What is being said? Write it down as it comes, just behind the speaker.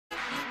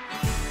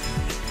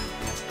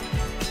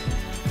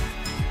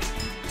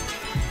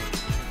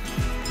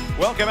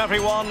Welcome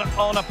everyone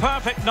on a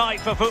perfect night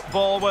for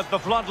football with the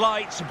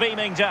floodlights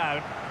beaming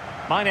down.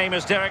 My name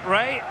is Derek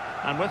Ray,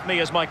 and with me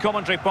is my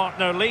commentary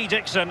partner Lee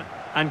Dixon,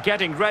 and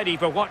getting ready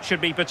for what should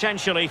be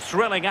potentially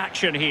thrilling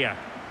action here.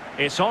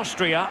 It's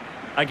Austria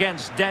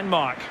against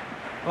Denmark.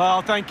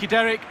 Well, thank you,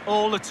 Derek.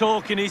 All the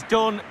talking is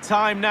done.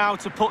 Time now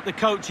to put the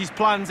coach's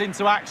plans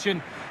into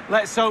action.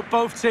 Let's hope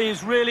both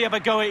teams really have a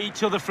go at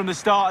each other from the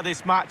start of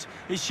this match.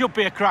 It should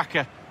be a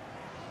cracker.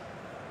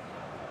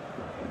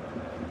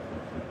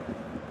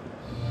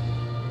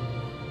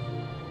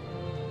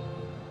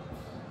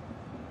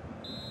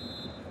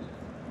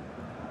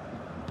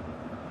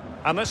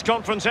 And this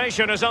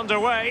confrontation is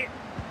underway.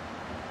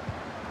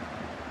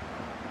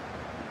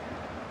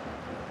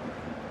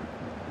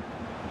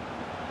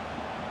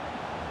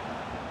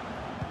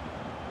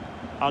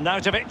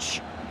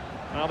 Arnautovic.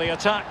 Well, the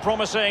attack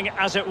promising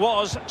as it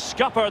was,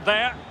 scuppered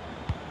there.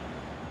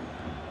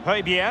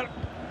 Højbjerg.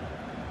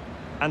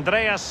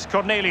 Andreas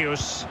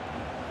Cornelius.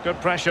 Good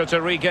pressure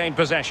to regain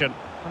possession.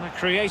 And a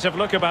creative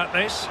look about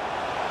this.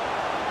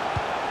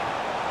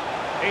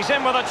 He's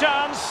in with a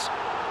chance.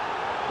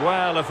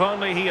 Well, if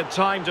only he had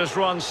timed his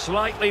run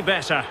slightly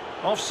better.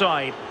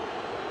 Offside.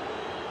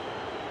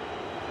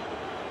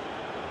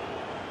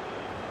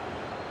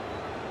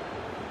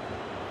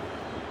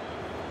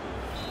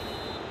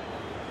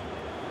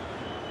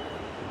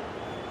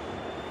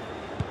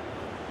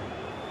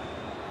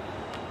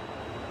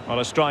 Well,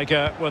 a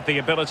striker with the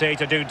ability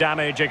to do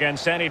damage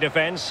against any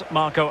defence,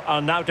 Marko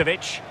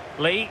Arnautovic.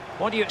 Lee,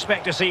 what do you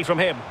expect to see from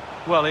him?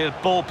 Well, his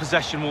ball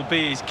possession will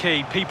be his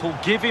key. People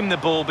give him the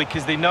ball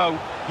because they know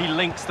he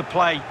links the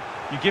play.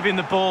 You give him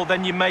the ball,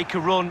 then you make a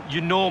run,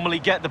 you normally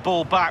get the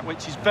ball back,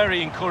 which is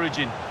very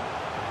encouraging.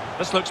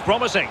 This looks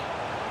promising.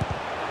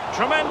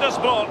 Tremendous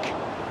block.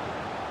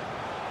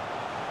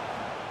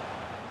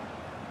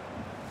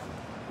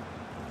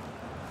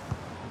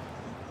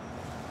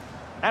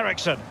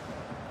 Eriksson.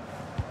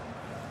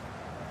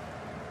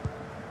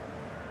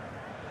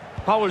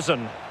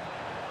 Poulsen.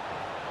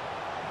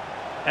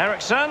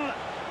 Eriksson.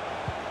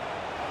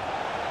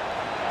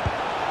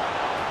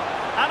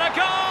 And a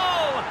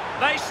goal!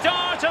 They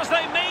start as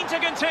they mean to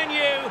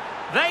continue.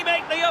 They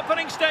make the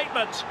opening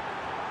statement.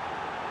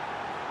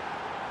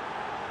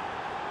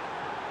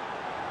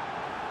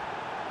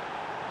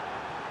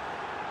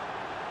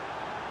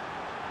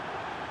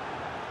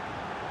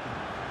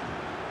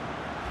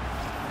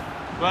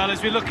 Well,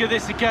 as we look at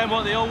this again,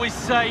 what they always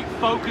say,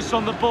 focus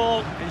on the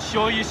ball,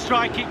 ensure you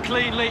strike it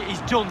cleanly.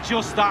 He's done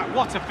just that.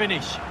 What a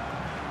finish.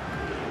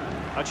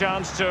 A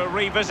chance to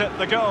revisit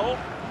the goal.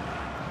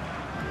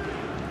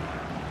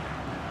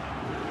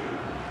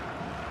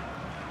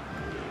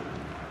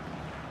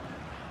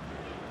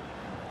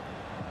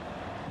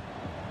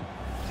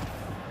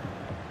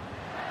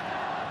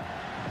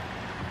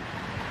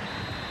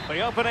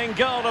 The opening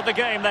goal of the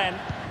game then.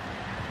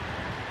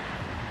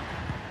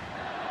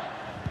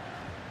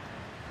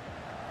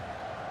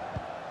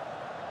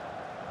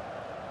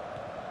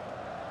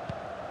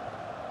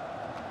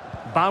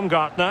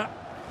 Baumgartner.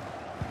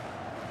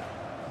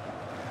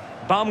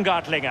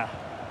 Baumgartlinger.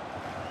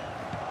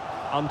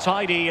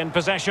 Untidy in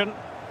possession.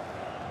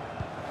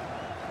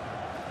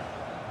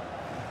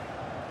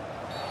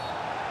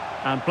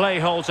 And play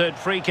halted,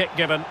 free kick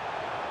given.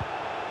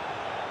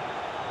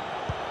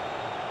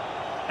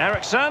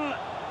 Eriksson.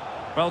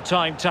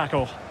 Well-timed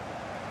tackle.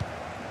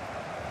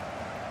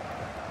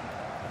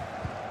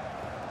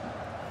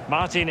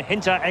 Martin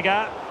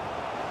Hinteregger.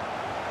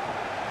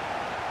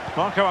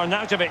 Marko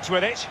Arnautovic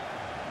with it.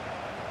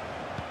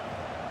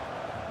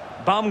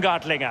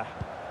 Baumgartlinger.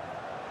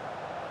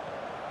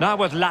 Now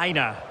with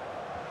Leiner.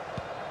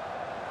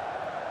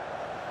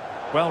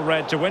 Well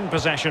read to win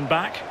possession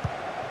back.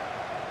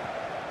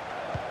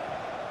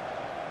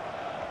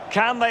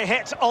 Can they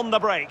hit on the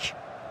break?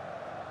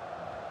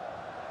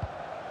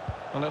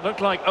 Well, it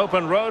looked like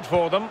open road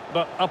for them,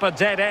 but up a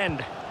dead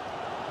end.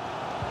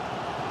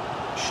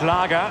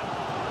 Schlager.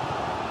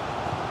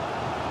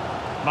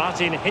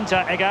 Martin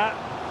Hinteregger.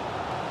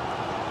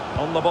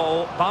 On the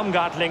ball,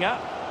 Baumgartlinger.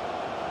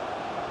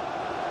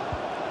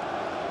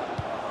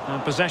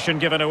 And possession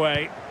given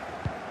away.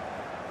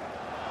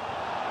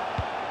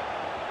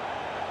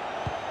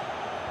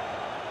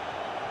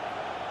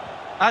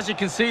 As you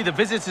can see, the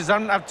visitors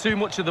haven't had too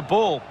much of the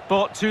ball,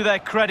 but to their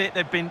credit,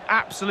 they've been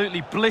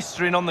absolutely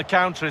blistering on the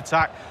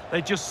counter-attack.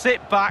 They just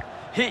sit back,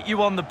 hit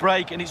you on the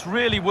break, and it's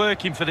really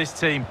working for this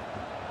team.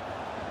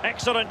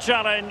 Excellent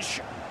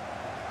challenge.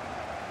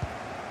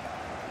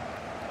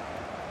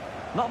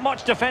 Not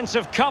much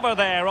defensive cover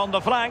there on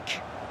the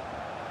flank.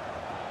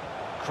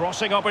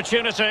 Crossing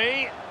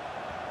opportunity.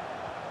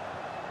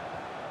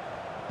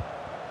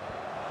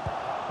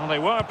 Well, they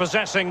were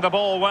possessing the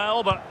ball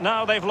well, but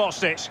now they've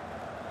lost it.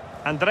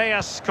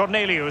 Andreas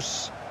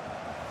Cornelius.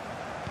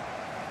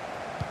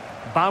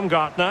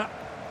 Baumgartner.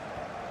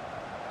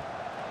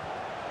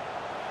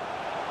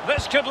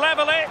 This could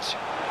level it.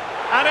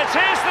 And it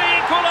is the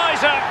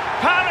equaliser.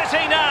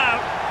 Parity now.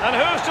 And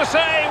who's to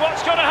say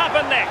what's going to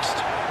happen next?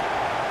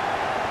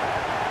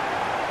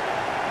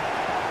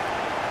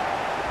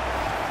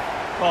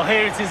 Well,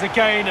 here it is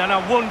again, and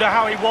I wonder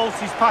how he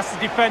waltzes past the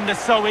defender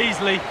so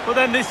easily. But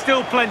then there's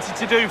still plenty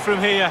to do from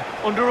here.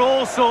 Under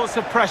all sorts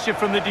of pressure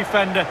from the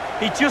defender,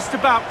 he just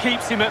about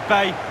keeps him at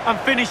bay and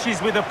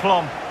finishes with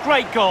aplomb.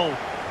 Great goal.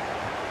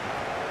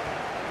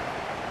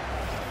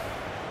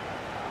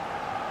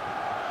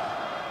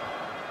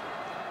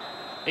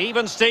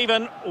 Even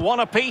Steven, one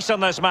apiece on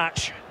this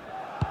match.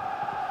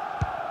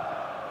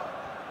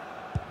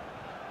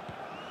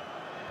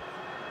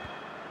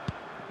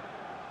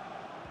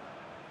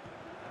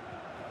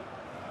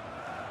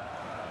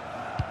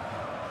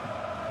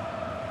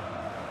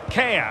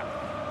 Kea.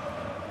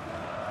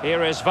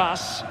 Here is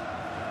Vass.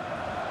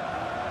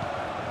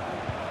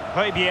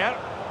 Højbjerg.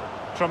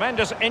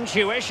 Tremendous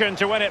intuition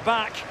to win it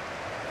back.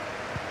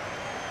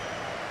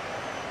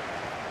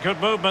 Good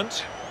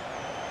movement.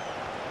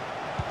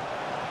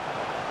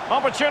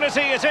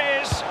 Opportunity it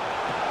is.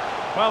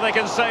 Well, they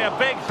can say a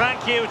big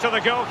thank you to the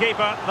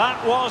goalkeeper.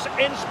 That was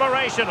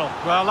inspirational.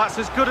 Well, that's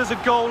as good as a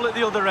goal at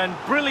the other end.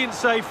 Brilliant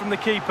save from the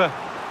keeper.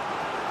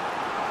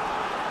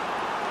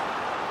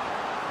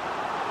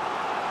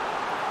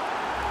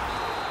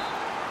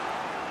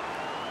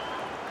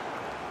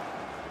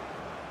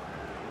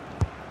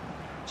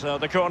 So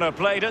the corner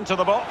played into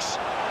the box.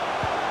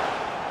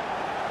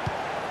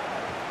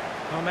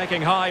 Well,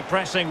 making high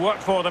pressing work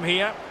for them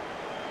here.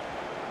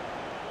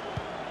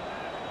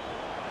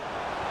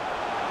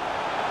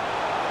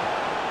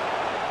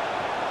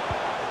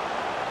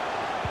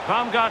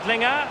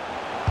 Baumgartlinger.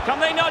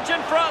 Can they nudge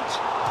in front?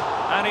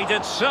 And he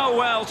did so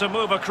well to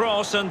move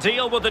across and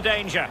deal with the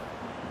danger.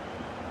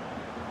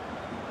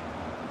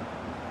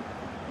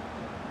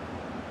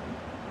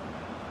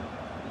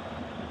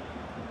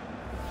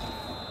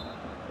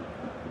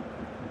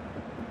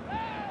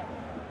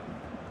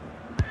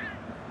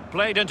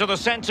 Played into the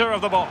centre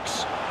of the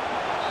box.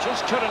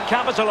 Just couldn't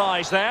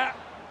capitalise there.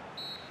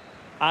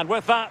 And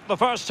with that, the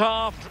first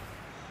half.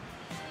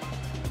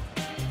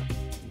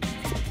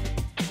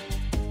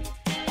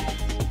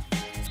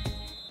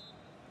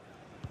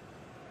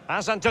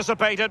 As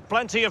anticipated,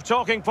 plenty of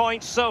talking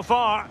points so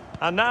far.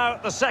 And now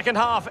the second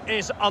half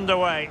is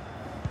underway.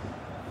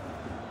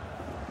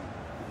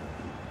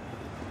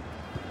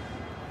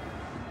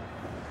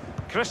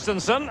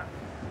 Christensen.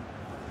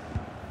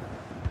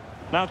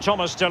 Now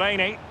Thomas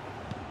Delaney.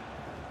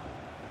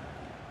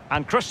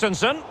 And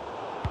Christensen.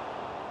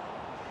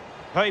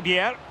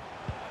 Højbjerg.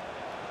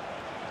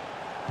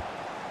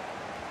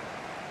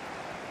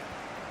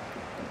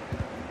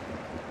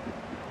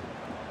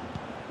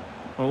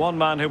 Well, one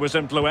man who was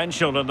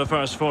influential in the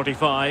first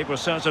 45 was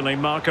certainly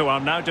Marko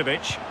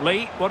Arnautovic.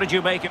 Lee, what did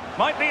you make it?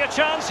 Might be a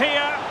chance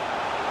here.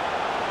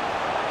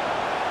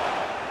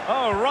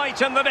 Oh,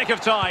 right in the nick of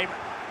time.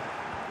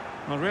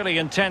 Well, really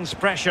intense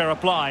pressure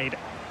applied.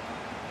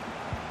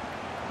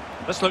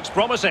 This looks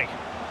promising.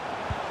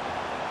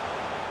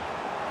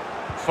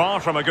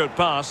 Far from a good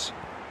pass.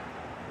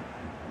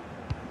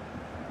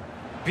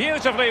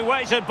 Beautifully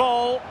weighted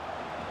ball.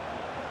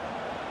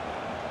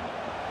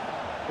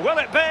 Will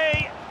it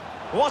be?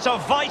 What a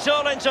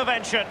vital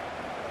intervention.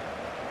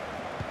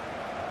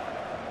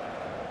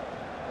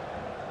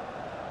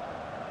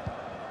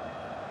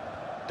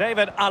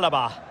 David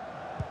Alaba.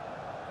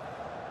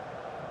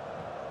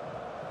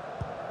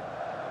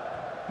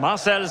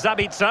 Marcel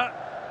Sabitzer.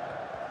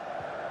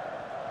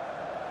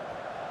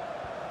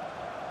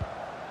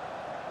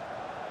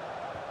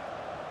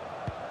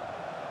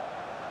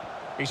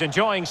 He's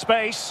enjoying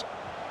space.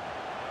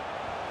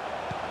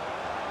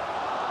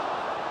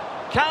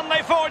 Can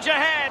they forge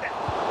ahead?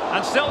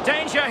 And still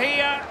danger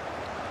here.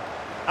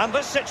 And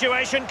this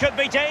situation could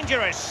be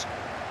dangerous.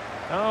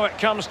 Oh, it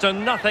comes to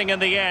nothing in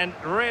the end.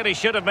 Really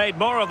should have made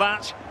more of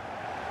that.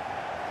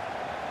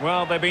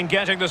 Well, they've been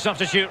getting the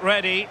substitute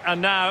ready,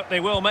 and now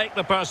they will make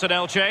the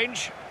personnel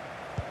change.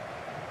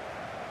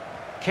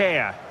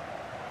 Kea.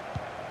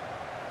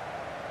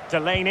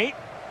 Delaney.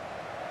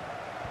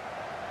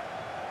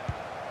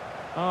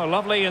 Oh,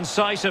 lovely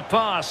incisive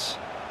pass.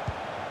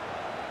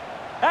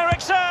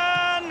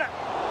 Eriksson!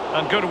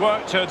 And good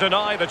work to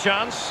deny the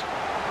chance.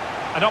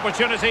 An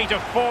opportunity to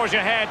forge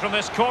ahead from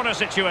this corner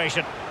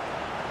situation.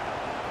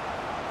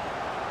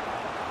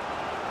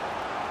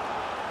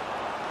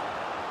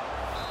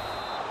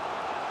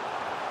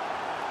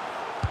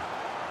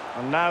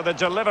 And now the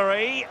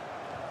delivery.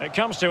 It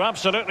comes to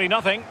absolutely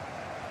nothing.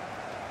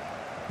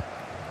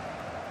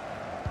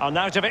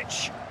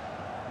 Arnautovic.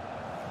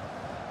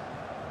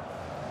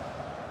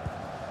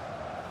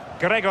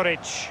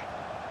 Gregoric.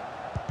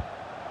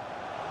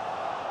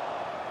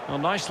 Well,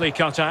 nicely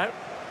cut out.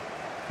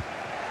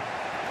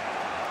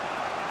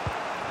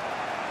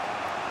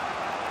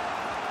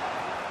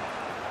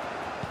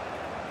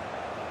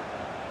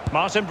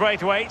 Martin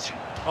Braithwaite.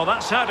 Oh,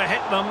 that's how to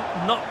hit them.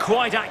 Not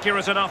quite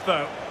accurate enough,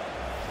 though.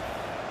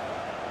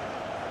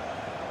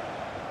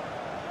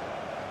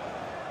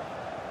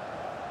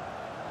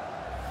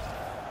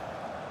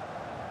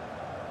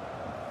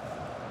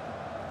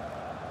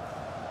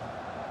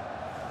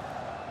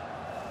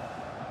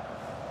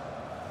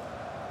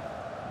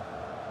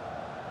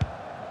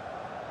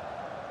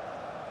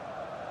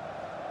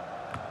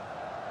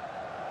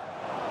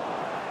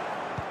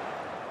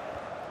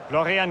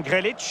 Florian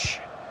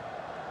Grilic.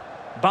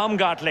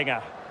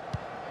 Baumgartlinger.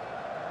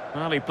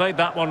 Well, he played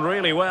that one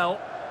really well.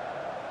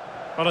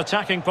 But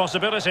attacking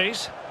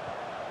possibilities.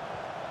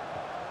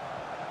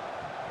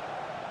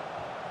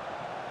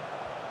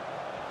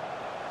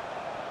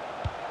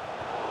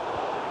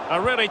 A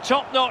really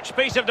top-notch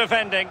piece of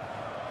defending.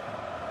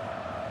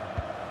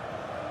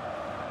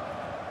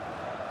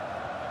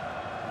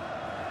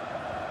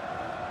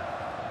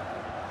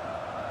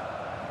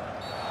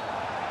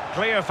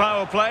 Clear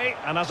foul play,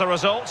 and as a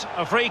result,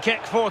 a free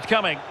kick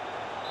forthcoming.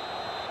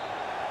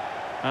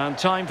 And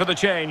time for the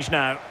change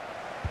now.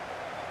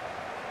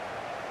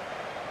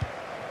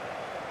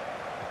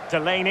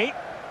 Delaney.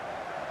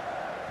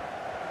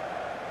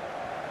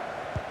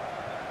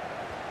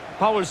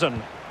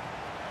 Poulsen.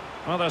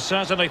 Well, they're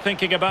certainly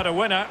thinking about a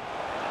winner.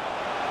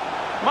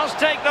 Must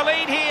take the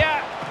lead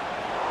here.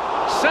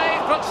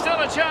 Saved, but still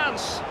a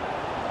chance.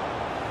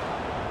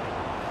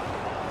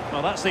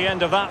 Well, that's the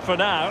end of that for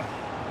now.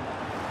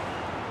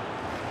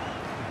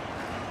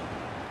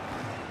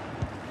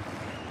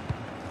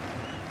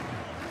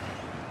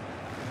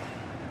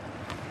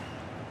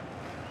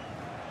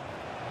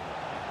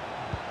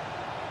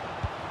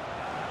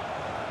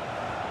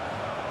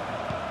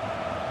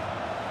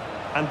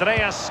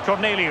 Andreas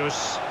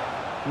Cornelius.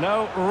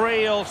 No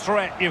real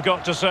threat, you've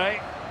got to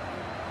say.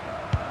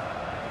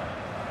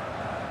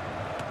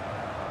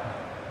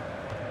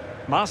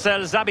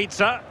 Marcel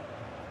Sabitzer.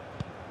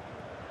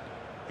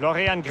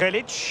 Florian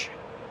Grilic.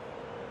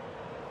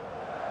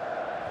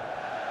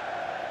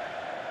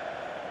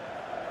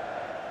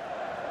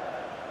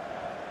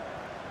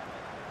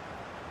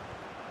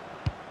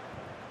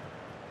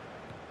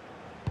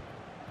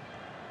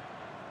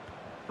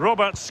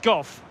 Robert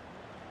Skoff.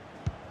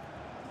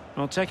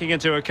 Well, taking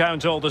into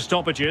account all the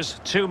stoppages,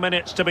 2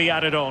 minutes to be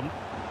added on.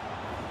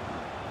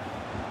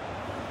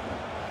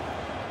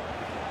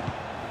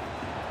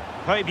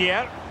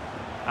 Højbjerg.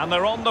 And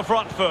they're on the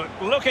front foot,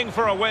 looking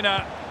for a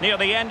winner near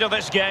the end of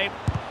this game.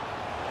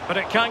 But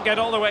it can't get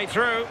all the way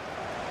through.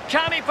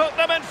 Can he put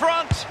them in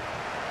front?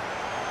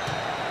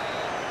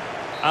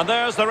 And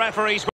there's the referee's